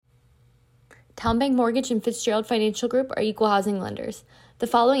TowneBank Mortgage and Fitzgerald Financial Group are equal housing lenders. The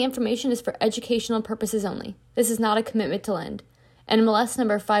following information is for educational purposes only. This is not a commitment to lend. NMLS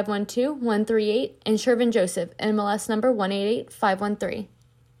number 512138 and Shirvan Joseph, NMLS number 188513.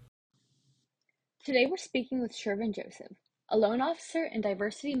 Today we're speaking with Shirvan Joseph, a loan officer and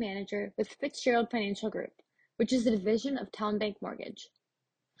diversity manager with Fitzgerald Financial Group, which is a division of TowneBank Mortgage.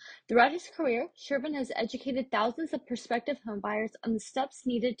 Throughout his career, Shirvan has educated thousands of prospective homebuyers on the steps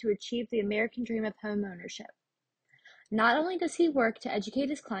needed to achieve the American dream of homeownership. Not only does he work to educate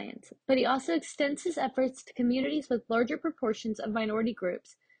his clients, but he also extends his efforts to communities with larger proportions of minority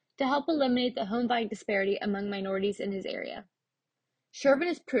groups to help eliminate the home buying disparity among minorities in his area. Shirvan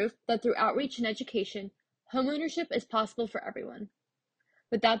is proof that through outreach and education, homeownership is possible for everyone.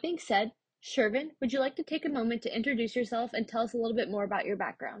 With that being said, Shirvan, would you like to take a moment to introduce yourself and tell us a little bit more about your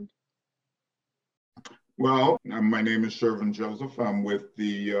background? Well, my name is Shirvan Joseph. I'm with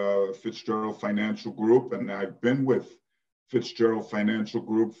the Fitzgerald Financial Group, and I've been with Fitzgerald Financial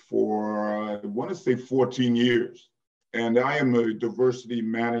Group for, I want to say 14 years. And I am a diversity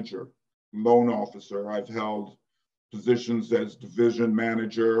manager, loan officer. I've held positions as division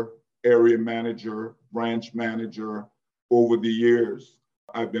manager, area manager, branch manager over the years.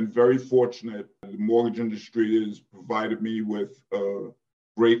 I've been very fortunate. The mortgage industry has provided me with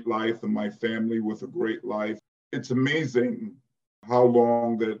great life and my family with a great life. It's amazing how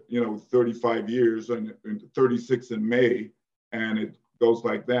long that, 35 years and 36 in May, and it goes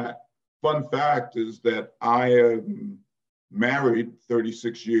like that. Fun fact is that I am married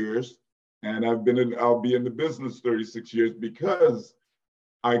 36 years, and I'll be in the business 36 years because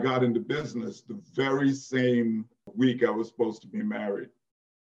I got into business the very same week I was supposed to be married.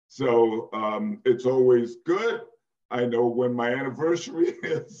 So it's always good. I know when my anniversary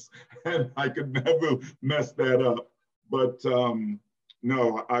is, and I could never mess that up. But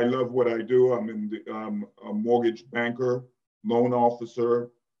no, I love what I do. I'm a mortgage banker, loan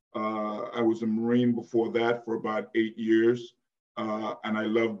officer. I was a Marine before that for about 8 years, and I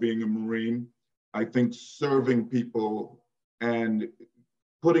love being a Marine. I think serving people and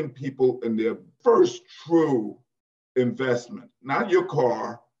putting people in their first true investment, not your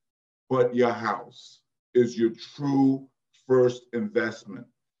car, but your house, is your true first investment.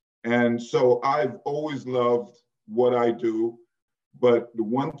 And so I've always loved what I do, but the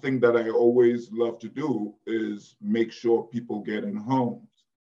one thing that I always love to do is make sure people get in homes.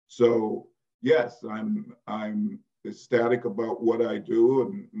 So yes, I'm ecstatic about what I do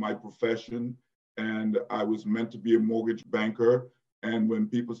and my profession. And I was meant to be a mortgage banker. And when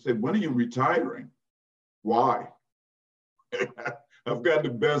people say, when are you retiring? Why? I've got the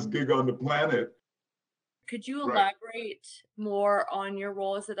best gig on the planet. Could you elaborate more on your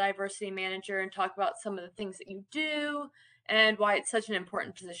role as a diversity manager and talk about some of the things that you do and why it's such an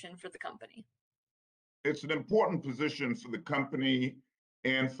important position for the company? It's an important position for the company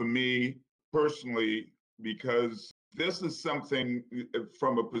and for me personally, because this is something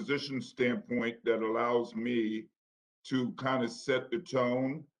from a position standpoint that allows me to kind of set the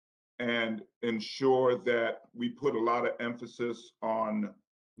tone and ensure that we put a lot of emphasis on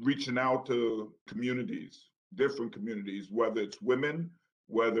reaching out to communities, different communities, whether it's women,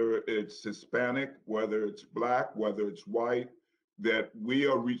 whether it's Hispanic, whether it's Black, whether it's white, that we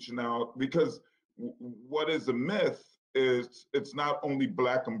are reaching out, because what is a myth is it's not only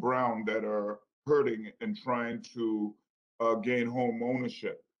Black and brown that are hurting and trying to gain home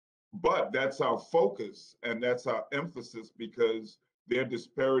ownership, but that's our focus and that's our emphasis, because their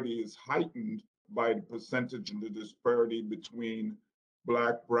disparity is heightened by the percentage and the disparity between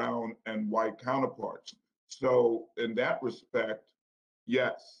Black, brown, and white counterparts. So in that respect,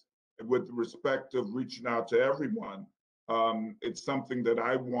 yes, with the respect of reaching out to everyone, it's something that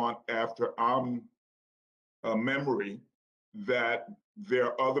I want after I'm a memory, that there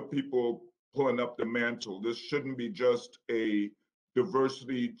are other people pulling up the mantle. This shouldn't be just a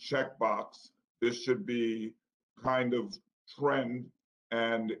diversity checkbox. This should be kind of trend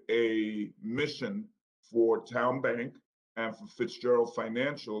and a mission for TowneBank and for Fitzgerald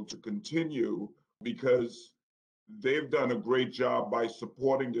Financial to continue, because they've done a great job by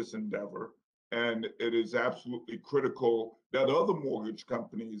supporting this endeavor. And it is absolutely critical that other mortgage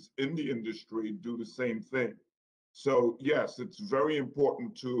companies in the industry do the same thing. So yes, it's very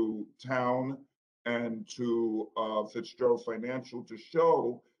important to Town and to Fitzgerald Financial to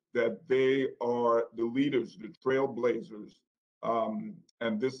show that they are the leaders, the trailblazers.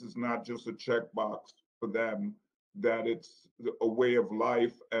 And this is not just a checkbox for them, that it's a way of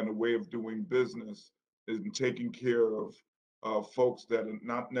life and a way of doing business, and taking care of folks that are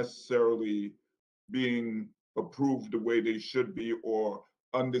not necessarily being approved the way they should be, or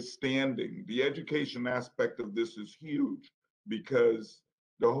understanding. The education aspect of this is huge because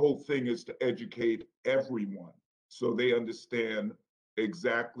the whole thing is to educate everyone so they understand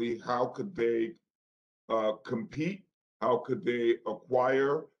exactly how could they compete, how could they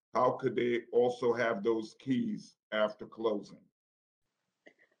acquire, how could they also have those keys after closing.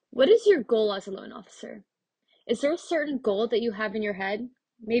 What is your goal as a loan officer? Is there a certain goal that you have in your head?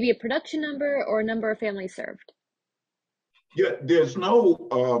 Maybe a production number or a number of families served? Yeah, there's no,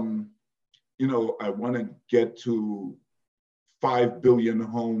 I want to get to 5 billion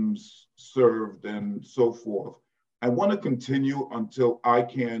homes served and so forth. I want to continue until I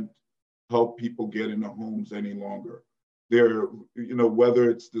can't help people get into homes any longer. They're, whether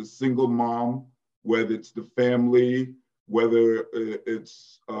it's the single mom, whether it's the family, whether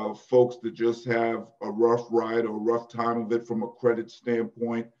it's folks that just have a rough ride or rough time of it from a credit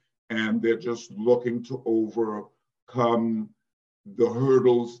standpoint, and they're just looking to overcome the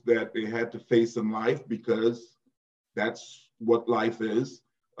hurdles that they had to face in life because that's what life is,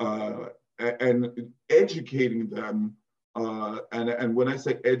 and educating them. And when I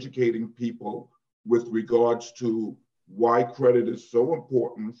say educating people with regards to why credit is so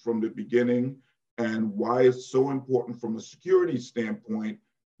important from the beginning and why it's so important from a security standpoint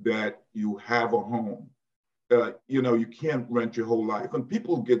that you have a home. You can't rent your whole life. And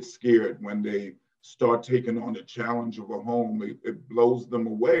people get scared when they start taking on the challenge of a home. It blows them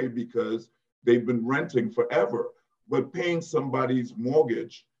away because they've been renting forever. But paying somebody's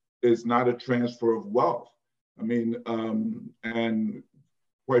mortgage is not a transfer of wealth. I mean, and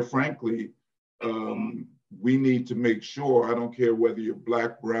quite frankly, we need to make sure, I don't care whether you're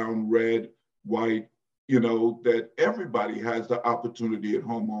black, brown, red, white, that everybody has the opportunity at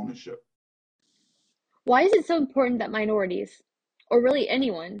home ownership. Why is it so important that minorities, or really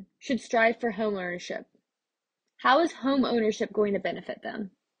anyone, should strive for home ownership? How is home ownership going to benefit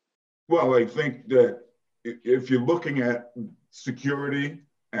them? Well, I think that if you're looking at security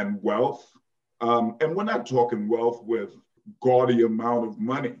and wealth, and we're not talking wealth with gaudy amount of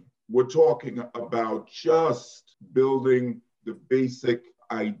money, we're talking about just building the basic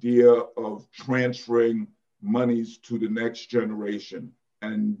idea of transferring monies to the next generation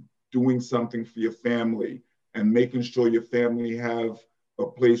and doing something for your family and making sure your family have a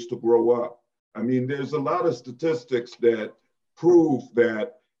place to grow up. I mean, there's a lot of statistics that prove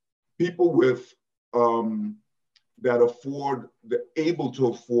that people with that able to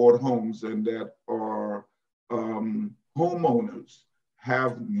afford homes and that are homeowners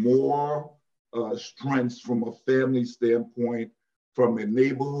have more strengths from a family standpoint, from their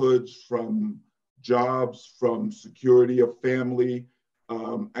neighborhoods, from jobs, from security of family.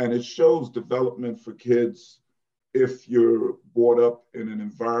 And it shows development for kids if you're brought up in an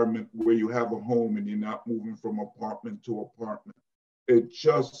environment where you have a home and you're not moving from apartment to apartment. It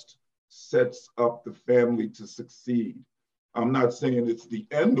just sets up the family to succeed. I'm not saying it's the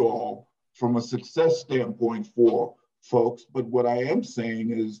end all from a success standpoint for folks, but what I am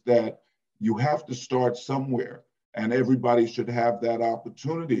saying is that you have to start somewhere, and everybody should have that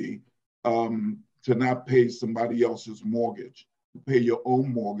opportunity to not pay somebody else's mortgage, to pay your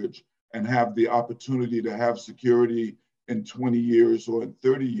own mortgage and have the opportunity to have security in 20 years or in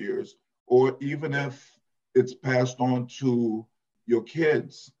 30 years, or even if it's passed on to your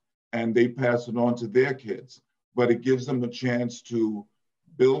kids and they pass it on to their kids. But it gives them a chance to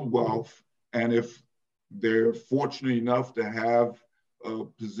build wealth. And if they're fortunate enough to have a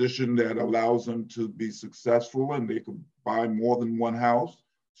position that allows them to be successful and they can buy more than one house,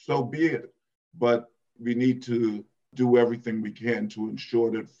 so be it. But we need to do everything we can to ensure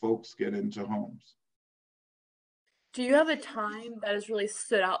that folks get into homes. Do you have a time that has really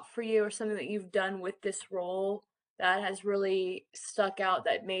stood out for you or something that you've done with this role that has really stuck out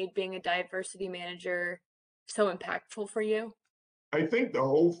that made being a diversity manager so impactful for you? I think the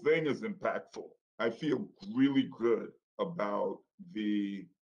whole thing is impactful. I feel really good about the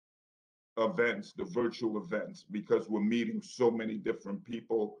events, the virtual events, because we're meeting so many different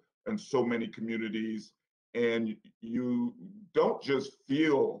people and so many communities. And you don't just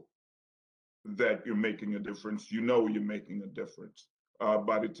feel that you're making a difference, you're making a difference.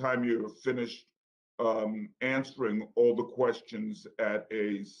 By the time you're finished answering all the questions at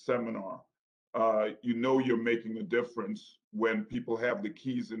a seminar, you're making a difference when people have the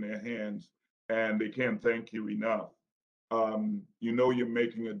keys in their hands and they can't thank you enough. You're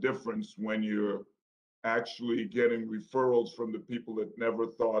making a difference when you're actually getting referrals from the people that never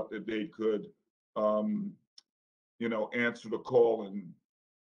thought that they could, answer the call and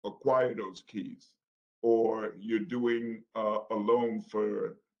acquire those keys, or you're doing a loan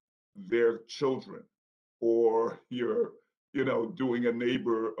for their children, or you're doing a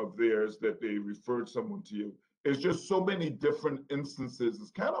neighbor of theirs that they referred someone to you. It's just so many different instances.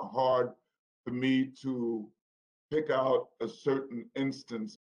 It's kind of hard for me to pick out a certain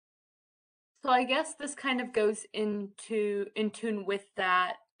instance. So I guess this kind of goes in tune with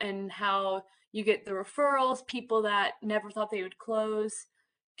that and how you get the referrals, people that never thought they would close.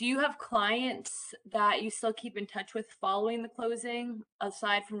 Do you have clients that you still keep in touch with following the closing,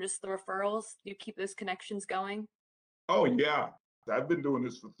 aside from just the referrals? Do you keep those connections going? Oh, yeah. I've been doing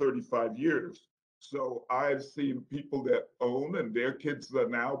this for 35 years. So I've seen people that own and their kids are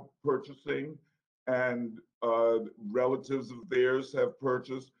now purchasing, and relatives of theirs have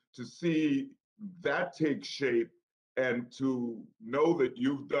purchased. To see that take shape and to know that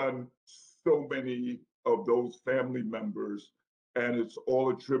you've done so many of those family members, and it's all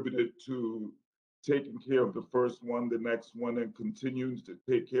attributed to taking care of the first one, the next one, and continuing to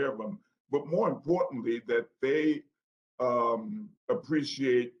take care of them. But more importantly, that they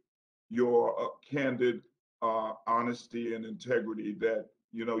appreciate your candid honesty and integrity, that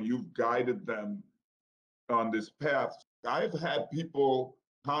you've guided them on this path. I've had people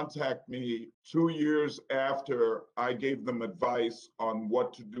contact me 2 years after I gave them advice on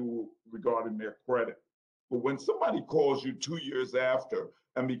what to do regarding their credit. But when somebody calls you 2 years after,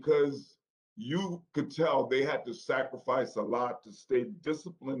 and because you could tell they had to sacrifice a lot to stay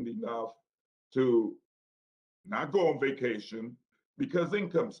disciplined enough to not go on vacation because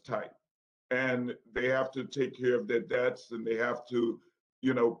income's tight, and they have to take care of their debts, and they have to,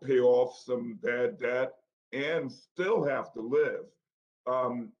 pay off some bad debt and still have to live.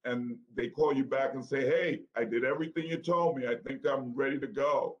 And they call you back and say, hey, I did everything you told me. I think I'm ready to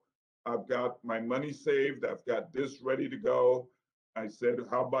go. I've got my money saved. I've got this ready to go. I said,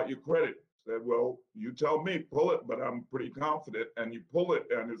 how about your credit? I said, well, you tell me, pull it, but I'm pretty confident. And you pull it,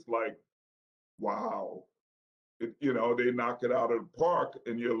 and it's like, wow, they knock it out of the park,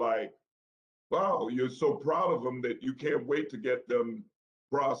 and you're like, wow, you're so proud of them that you can't wait to get them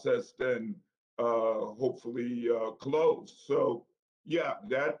processed and hopefully closed. So yeah,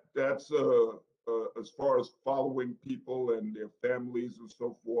 that's as far as following people and their families and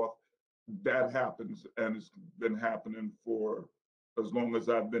so forth, that happens, and it's been happening for as long as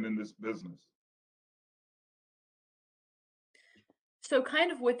I've been in this business. So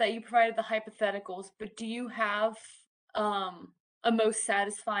kind of with that, you provided the hypotheticals, but do you have a most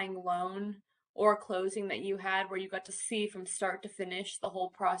satisfying loan or closing that you had where you got to see from start to finish the whole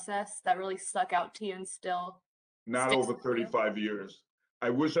process that really stuck out to you and still Not sticks over with you? 35 years. I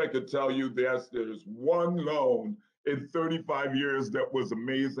wish I could tell you there's one loan in 35 years that was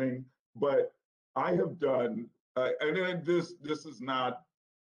amazing, but I have done, and then this is not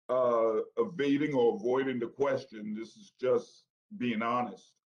evading or avoiding the question. This is just being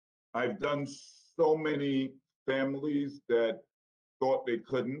honest. I've done so many families that thought they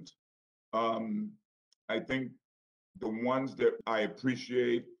couldn't. Um, I think the ones that I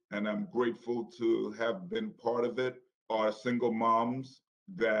appreciate and I'm grateful to have been part of it are single moms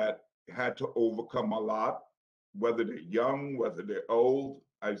that had to overcome a lot, whether they're young, whether they're old.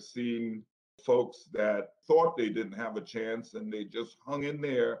 I've seen folks that thought they didn't have a chance, and they just hung in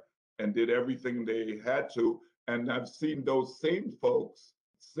there and did everything they had to. And I've seen those same folks,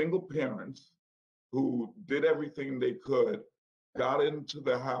 single parents, who did everything they could, got into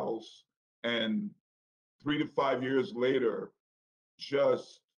the house, and 3 to 5 years later,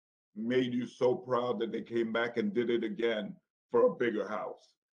 just made you so proud that they came back and did it again for a bigger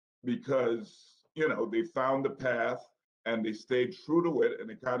house, because they found the path and they stayed true to it,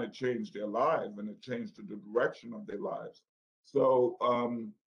 and it kind of changed their lives, and it changed the direction of their lives. So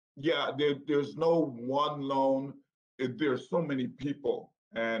yeah, there's no one loan. There's so many people,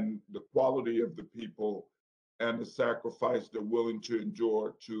 and the quality of the people and the sacrifice they're willing to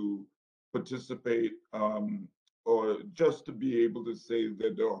endure to participate, or just to be able to say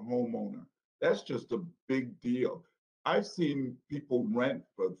that they're a homeowner. That's just a big deal. I've seen people rent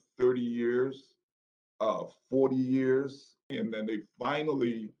for 30 years, 40 years, and then they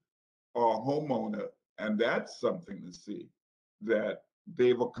finally are a homeowner. And that's something to see, that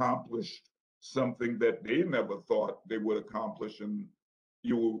they've accomplished something that they never thought they would accomplish. And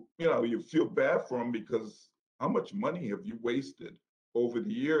you feel bad for them, because how much money have you wasted over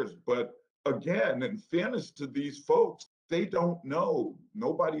the years? But again, in fairness to these folks, they don't know.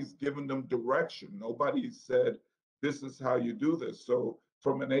 Nobody's given them direction. Nobody said, this is how you do this. So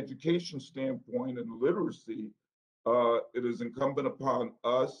from an education standpoint and literacy, it is incumbent upon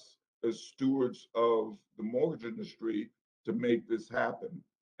us as stewards of the mortgage industry to make this happen,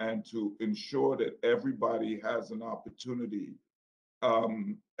 and to ensure that everybody has an opportunity,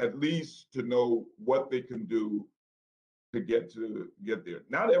 at least to know what they can do to get there.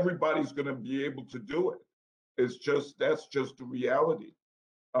 Not everybody's going to be able to do it. That's just the reality.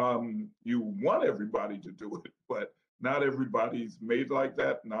 You want everybody to do it, but not everybody's made like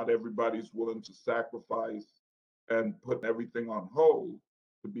that. Not everybody's willing to sacrifice and put everything on hold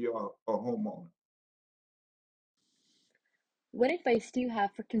to be a homeowner. What advice do you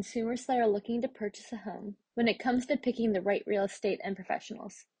have for consumers that are looking to purchase a home when it comes to picking the right real estate and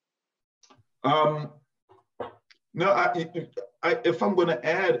professionals? Um, no, if I'm going to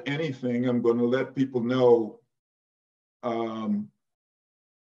add anything, I'm going to let people know,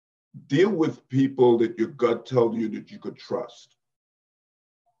 deal with people that your gut tells you that you could trust.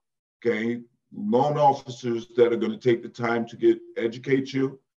 Okay, loan officers that are going to take the time to educate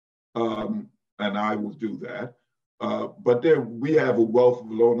you, and I will do that. But we have a wealth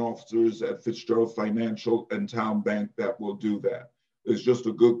of loan officers at Fitzgerald Financial and TowneBank that will do that. It's just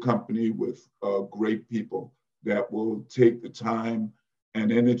a good company with great people that will take the time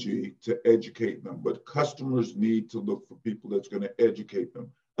and energy to educate them. But customers need to look for people that's going to educate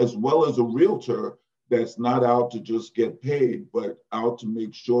them, as well as a realtor that's not out to just get paid, but out to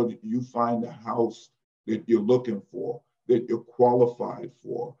make sure that you find a house that you're looking for, that you're qualified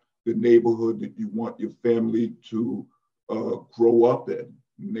for, the neighborhood that you want your family to grow up in,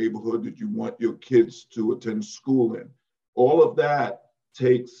 neighborhood that you want your kids to attend school in. All of that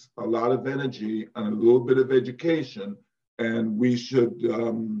takes a lot of energy and a little bit of education, and we should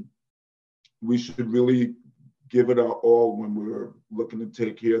really give it our all when we're looking to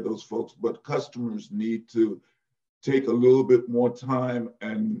take care of those folks. But customers need to take a little bit more time.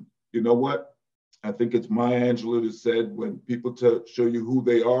 And you know what? I think it's Maya Angelou that said, when people show you who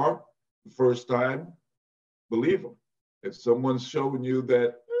they are the first time, believe them. If someone's showing you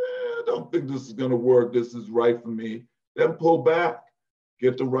that, I don't think this is going to work, this is right for me, then pull back.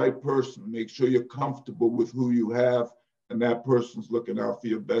 Get the right person. Make sure you're comfortable with who you have, and that person's looking out for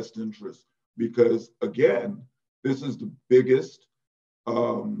your best interest. Because again, this is the biggest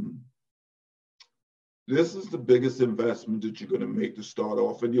investment that you're going to make to start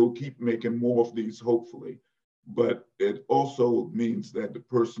off, and you'll keep making more of these, hopefully. But it also means that the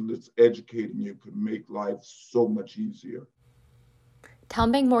person that's educating you can make life so much easier.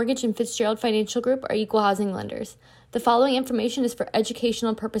 TowneBank Mortgage and Fitzgerald Financial Group are equal housing lenders. The following information is for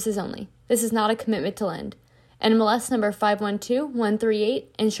educational purposes only. This is not a commitment to lend. NMLS number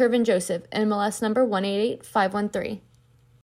 512138 and Shirvan Joseph, NMLS number 188513.